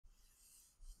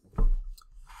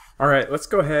All right, let's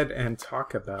go ahead and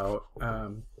talk about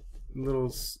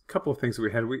couple of things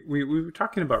we had. We were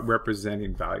talking about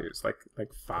representing values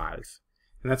like 5,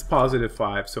 and that's positive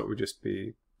 5, so it would just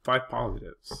be 5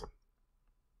 positives.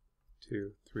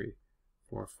 2, 3,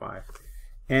 4, 5.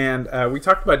 And we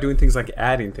talked about doing things like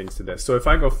adding things to this. So if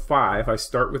I go 5, I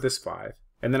start with this 5,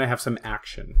 and then I have some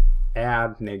action.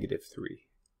 Add -3.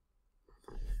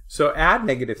 So add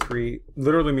 -3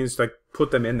 literally means like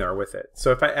put them in there with it.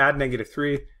 So if I add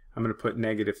 -3, I'm going to put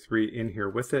 -3 in here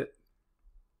with it.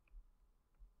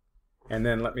 And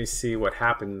then let me see what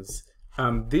happens.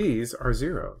 These are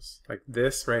zeros, like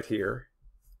this right here.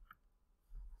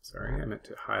 Sorry, I meant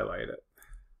to highlight it.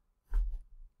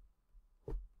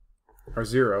 Are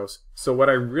zeros. So what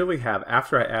I really have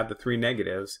after I add the 3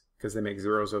 negatives, because they make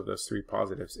zeros of those 3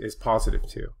 positives, is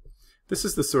 +2. This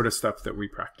is the sort of stuff that we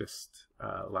practiced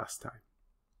last time.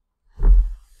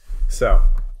 So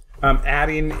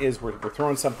adding is we're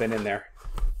throwing something in there.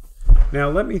 Now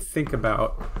let me think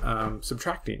about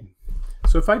subtracting.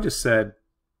 So if I just said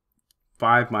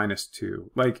 5 minus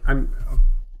 2, like I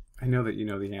know that you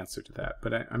know the answer to that,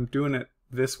 but I'm doing it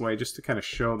this way just to kind of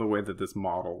show the way that this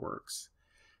model works.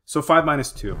 So 5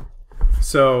 minus 2.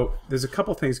 So there's a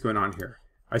couple things going on here.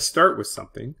 I start with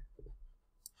something,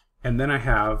 and then I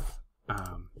have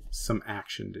some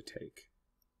action to take.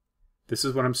 This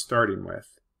is what I'm starting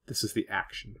with. This is the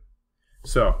action.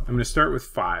 So I'm going to start with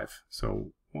 5.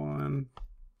 So 1,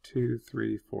 2,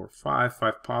 3, 4, 5.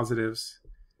 5 positives.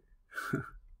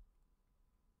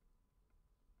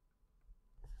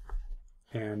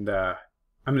 And I'm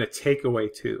going to take away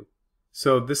 2.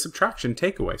 So this subtraction,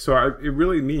 take away. So it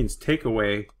really means take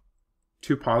away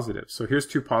 2 positives. So here's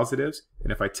 2 positives,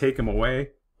 and if I take them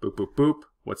away, boop, boop, boop,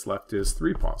 what's left is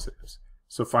 3 positives.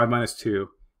 So 5 minus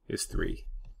 2 is 3.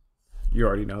 You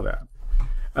already know that.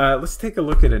 Let's take a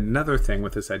look at another thing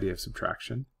with this idea of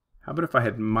subtraction. How about if I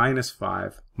had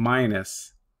 -5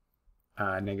 minus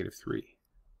 -3?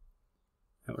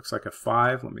 That looks like a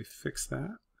 5. Let me fix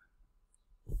that.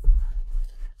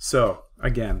 So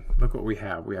again, look what we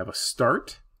have. We have a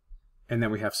start, and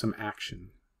then we have some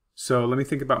action. So let me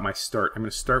think about my start. I'm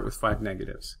going to start with 5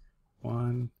 negatives.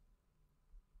 1,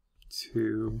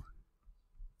 2,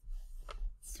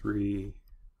 3,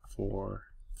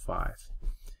 4, 5.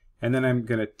 And then I'm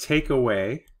going to take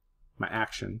away my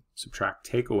action, subtract,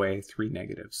 take away 3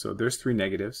 negatives. So there's 3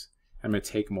 negatives. I'm going to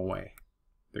take them away.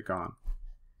 They're gone.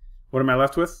 What am I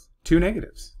left with? 2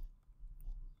 negatives.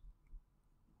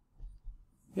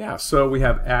 Yeah, so we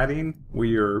have adding, where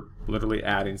you're literally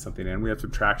adding something in. We have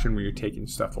subtraction, where you're taking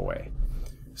stuff away.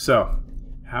 So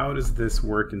how does this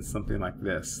work in something like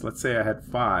this? Let's say I had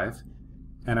 5,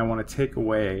 and I want to take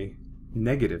away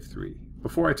 -3.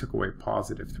 Before I took away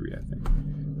 +3, I think.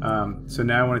 So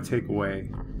now I want to take away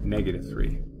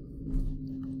 -3.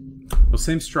 Well,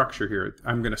 same structure here.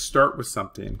 I'm going to start with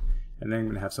something, and then I'm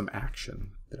going to have some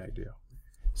action that I do.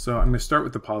 So I'm going to start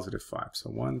with the +5. So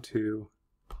 1, 2,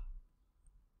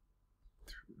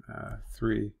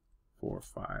 3, 4,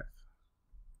 5.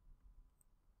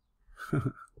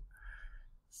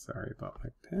 Sorry about my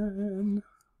pen.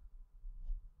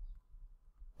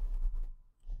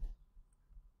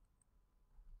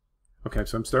 Okay,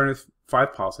 so I'm starting with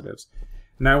 5 positives.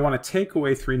 Now I want to take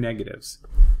away 3 negatives.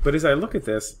 But as I look at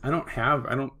this, I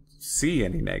don't see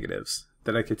any negatives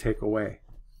that I could take away.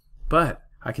 But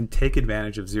I can take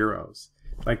advantage of zeros.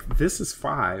 Like this is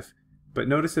 5. But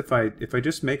notice if I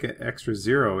just make an extra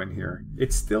 0 in here,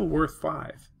 it's still worth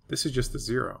 5. This is just a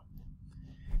 0.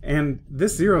 And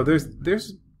this 0,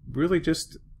 there's really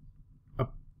just an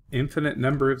infinite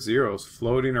number of zeros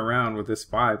floating around with this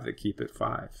 5 that keep it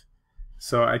 5.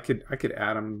 So I could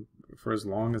add them for as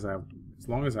long as I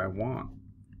want.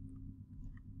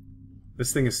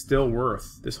 This thing is still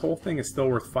worth, this whole thing is still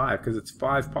worth 5 because it's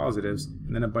 5 positives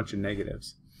and then a bunch of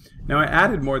negatives. Now I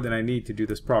added more than I need to do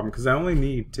this problem because I only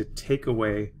need to take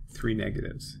away 3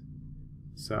 negatives.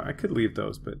 So I could leave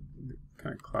those, but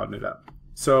kind of clouding it up.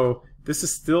 So this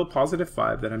is still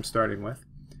 +5 that I'm starting with.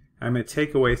 I'm going to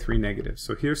take away 3 negatives.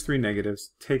 So here's 3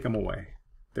 negatives. Take them away.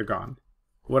 They're gone.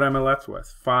 What am I left with?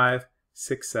 5,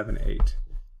 6, 7, 8.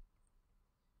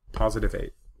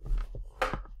 +8.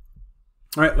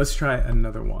 All right, let's try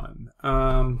another one.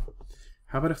 How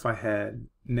about if I had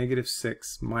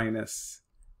 -6 minus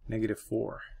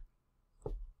 -4?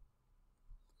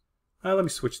 Let me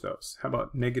switch those. How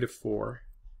about -4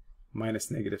 minus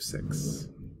 -6?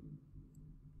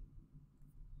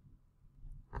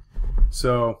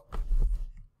 So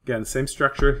again, same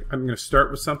structure. I'm going to start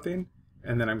with something,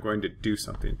 and then I'm going to do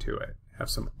something to it. Have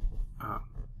some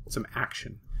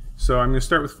action. So I'm going to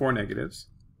start with 4 negatives.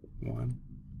 1,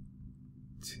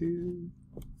 2,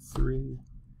 3,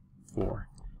 4.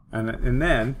 And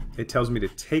then it tells me to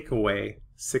take away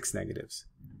 6 negatives.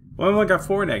 Well, I've only got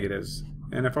 4 negatives.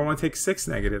 And if I want to take 6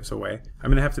 negatives away, I'm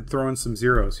going to have to throw in some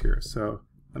zeros here. So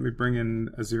let me bring in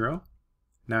a 0.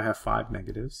 Now I have 5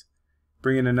 negatives.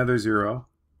 Bring in another 0.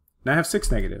 Now I have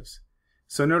 6 negatives.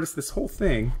 So notice this whole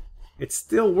thing, it's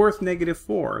still worth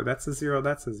 -4. That's a 0,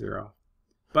 that's a 0.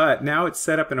 But now it's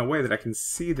set up in a way that I can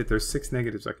see that there's 6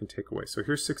 negatives I can take away. So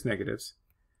here's 6 negatives.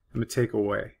 I'm going to take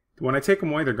away. When I take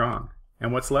them away, they're gone.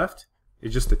 And what's left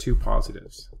is just the 2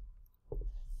 positives.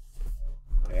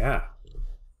 Yeah.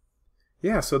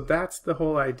 Yeah, so that's the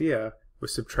whole idea with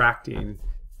subtracting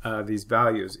these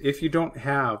values. If you don't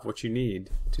have what you need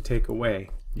to take away,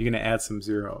 you're going to add some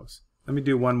zeros. Let me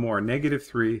do one more.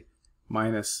 -3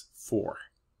 minus 4.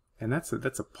 And that's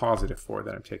a positive 4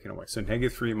 that I'm taking away. So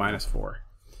 -3 minus 4.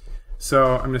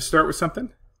 So I'm going to start with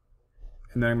something,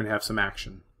 and then I'm going to have some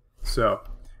action. So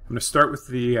I'm going to start with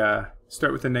the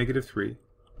 -3,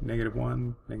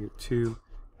 -1, -2,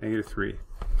 -3.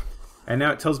 And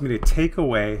now it tells me to take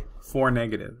away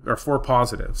 4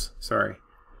 positives. Sorry.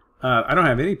 I don't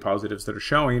have any positives that are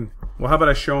showing. Well, how about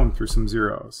I show them through some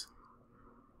zeros?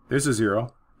 There's a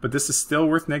 0, but this is still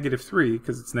worth -3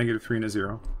 because it's -3 and a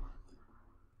 0.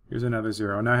 Here's another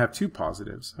 0. Now I have 2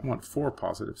 positives. I want 4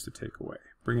 positives to take away.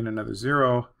 Bring in another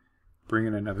 0. Bring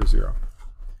in another 0.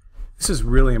 This is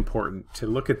really important to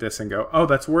look at this and go, oh,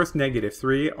 that's worth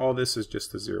 -3. All this is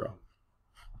just a 0.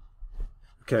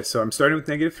 Okay, so I'm starting with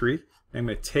 -3. I'm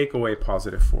going to take away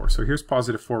 +4. So here's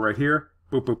 +4 right here.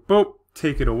 Boop, boop, boop.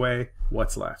 Take it away.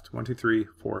 What's left? 1, 2, 3,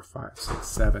 4, 5, 6,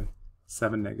 7.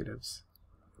 7 negatives.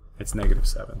 It's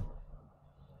 -7.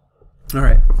 All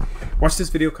right. Watch this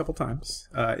video a couple times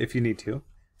if you need to.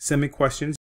 Send me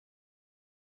questions.